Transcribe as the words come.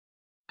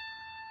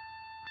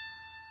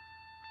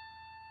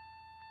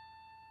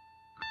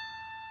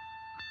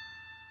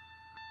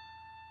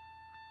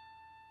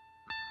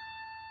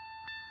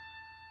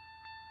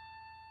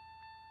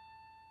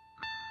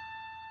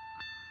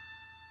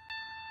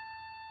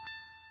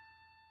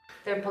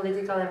their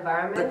political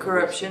environment, the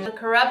corruption,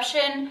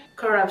 corruption,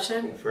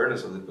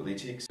 fairness of the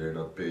politics. They're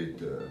not paid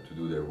to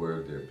do their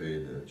work, they're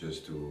paid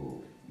just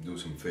to do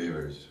some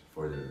favors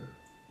for their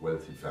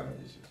wealthy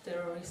families.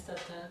 terrorist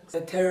attacks,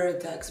 the terror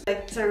attacks,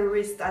 like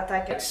terrorist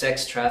attack, like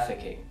sex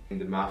trafficking,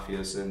 The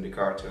mafias and the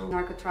cartel.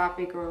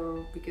 Narcotraffic,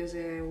 or because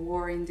of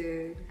war in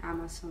the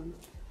Amazon.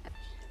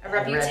 a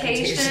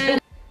reputation.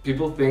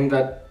 People think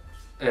that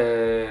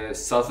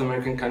South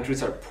American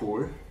countries are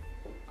poor,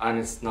 and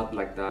it's not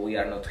like that. we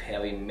are not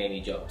having many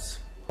jobs.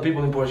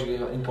 People in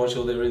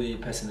Portugal, they're really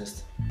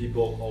pessimist.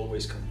 People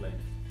always complain.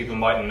 People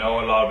might know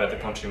a lot about the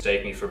country,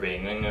 mistake me for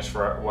being English,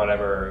 for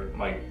whatever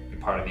might be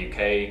part of the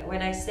UK.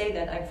 When I say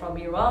that I'm from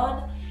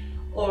Iran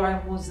or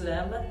I'm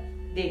Muslim,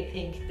 they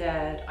think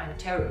that I'm a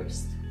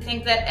terrorist. I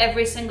think that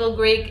every single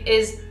Greek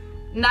is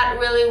not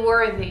really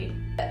worthy.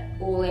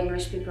 All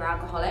English people are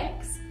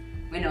alcoholics.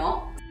 We're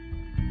not.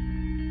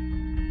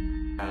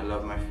 I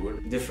love my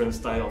food. Different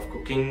style of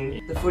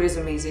cooking. the food is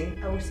amazing.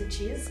 I would say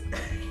cheese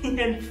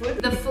and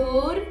food. The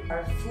food,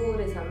 Our food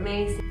is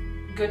amazing.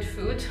 good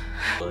food.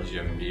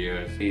 Belgian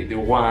beers. The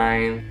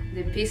wine.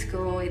 The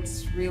pisco,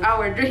 it's real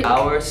our drink.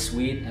 Sour,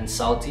 sweet and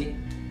salty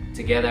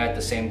together at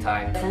the same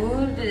time.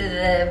 Food,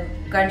 the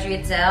country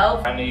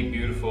itself. Friendly,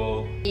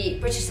 beautiful. The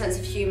British sense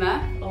of humour.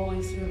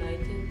 Always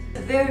united.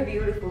 A very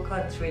beautiful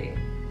country.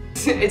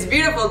 It's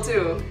beautiful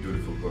too.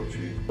 Beautiful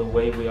country. The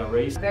way we are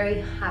raised.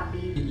 Very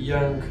happy.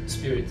 Young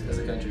spirit as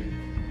a country.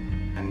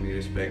 And we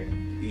respect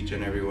each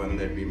and every one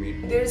that we meet.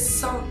 There's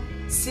some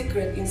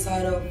secret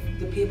inside of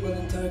the people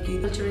in Turkey.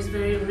 Culture is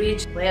very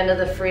rich. Land of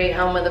the free,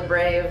 home of the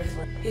brave.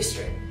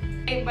 History.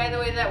 Hey, by the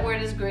way, that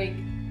word is Greek.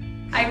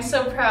 I'm so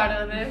proud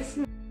of this.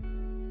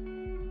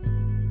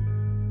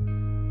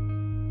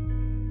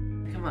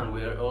 Come on,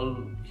 we are all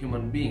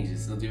human beings.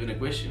 It's not even a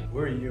question.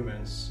 We're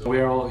humans. So We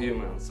are all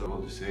humans, We're so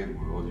all the same,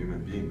 we're all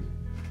human beings.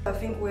 I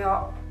think we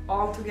are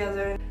all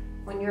together.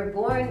 When you're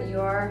born,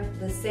 you're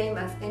the same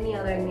as any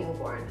other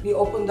newborn. We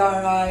opened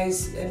our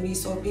eyes and we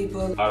saw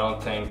people. I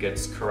don't think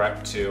it's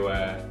correct to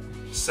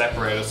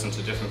separate us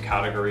into different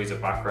categories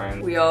of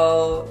background.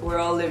 We're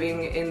all living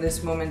in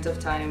this moment of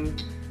time.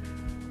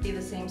 See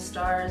the same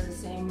stars, the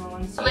same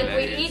moons. Like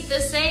we eat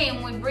the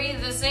same, we breathe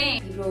the same.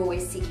 People are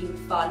always seeking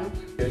fun.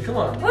 Yeah, come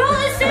on. We're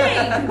all the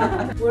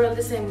same. We're all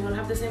the same. We all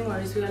have the same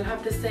worries. We all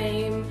have the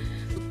same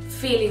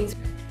feelings.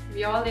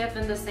 We all live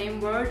in the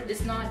same world.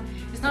 It's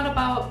not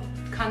about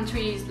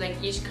countries, like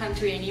each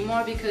country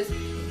anymore, because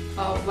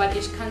what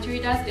each country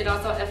does, it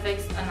also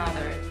affects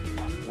another.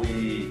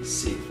 we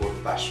seek for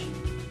passion.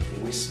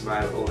 We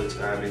smile all the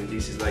time, and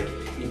this is like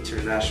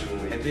international.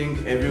 I think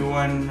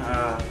everyone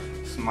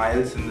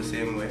smiles in the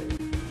same way.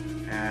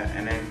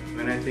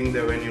 When I think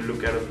that when you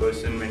look at a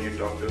person, when you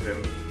talk to him,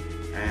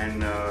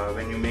 and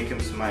when you make him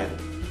smile,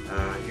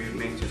 he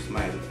makes you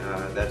smile.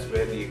 That's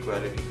where the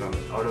equality comes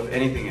out of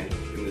anything else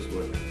in this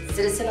world.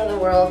 Citizen of the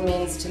world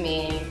means to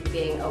me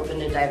being open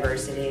to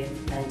diversity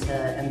and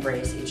to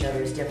embrace each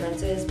other's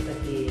differences,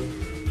 but be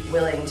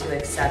willing to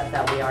accept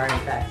that we are in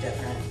fact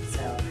different.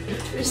 So,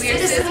 We're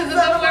citizens of the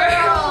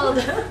world.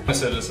 I'm a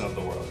citizen of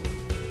the world.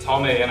 Ta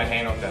mig ena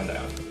hen och den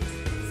där.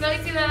 Soy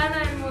ciudadana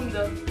del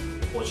mundo.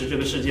 我是这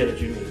个世界的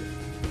居民。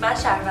 Ben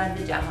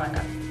şehrbende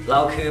cahana. เรา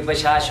คือประ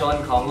ชาชน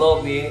ของโลก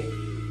นี้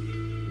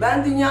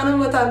Ben dünyanın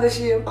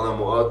vatandaşıyım. أنا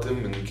مواطن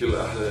من كل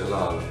أحياء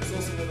العالم.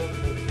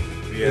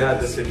 We are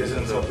the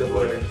citizens of the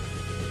world.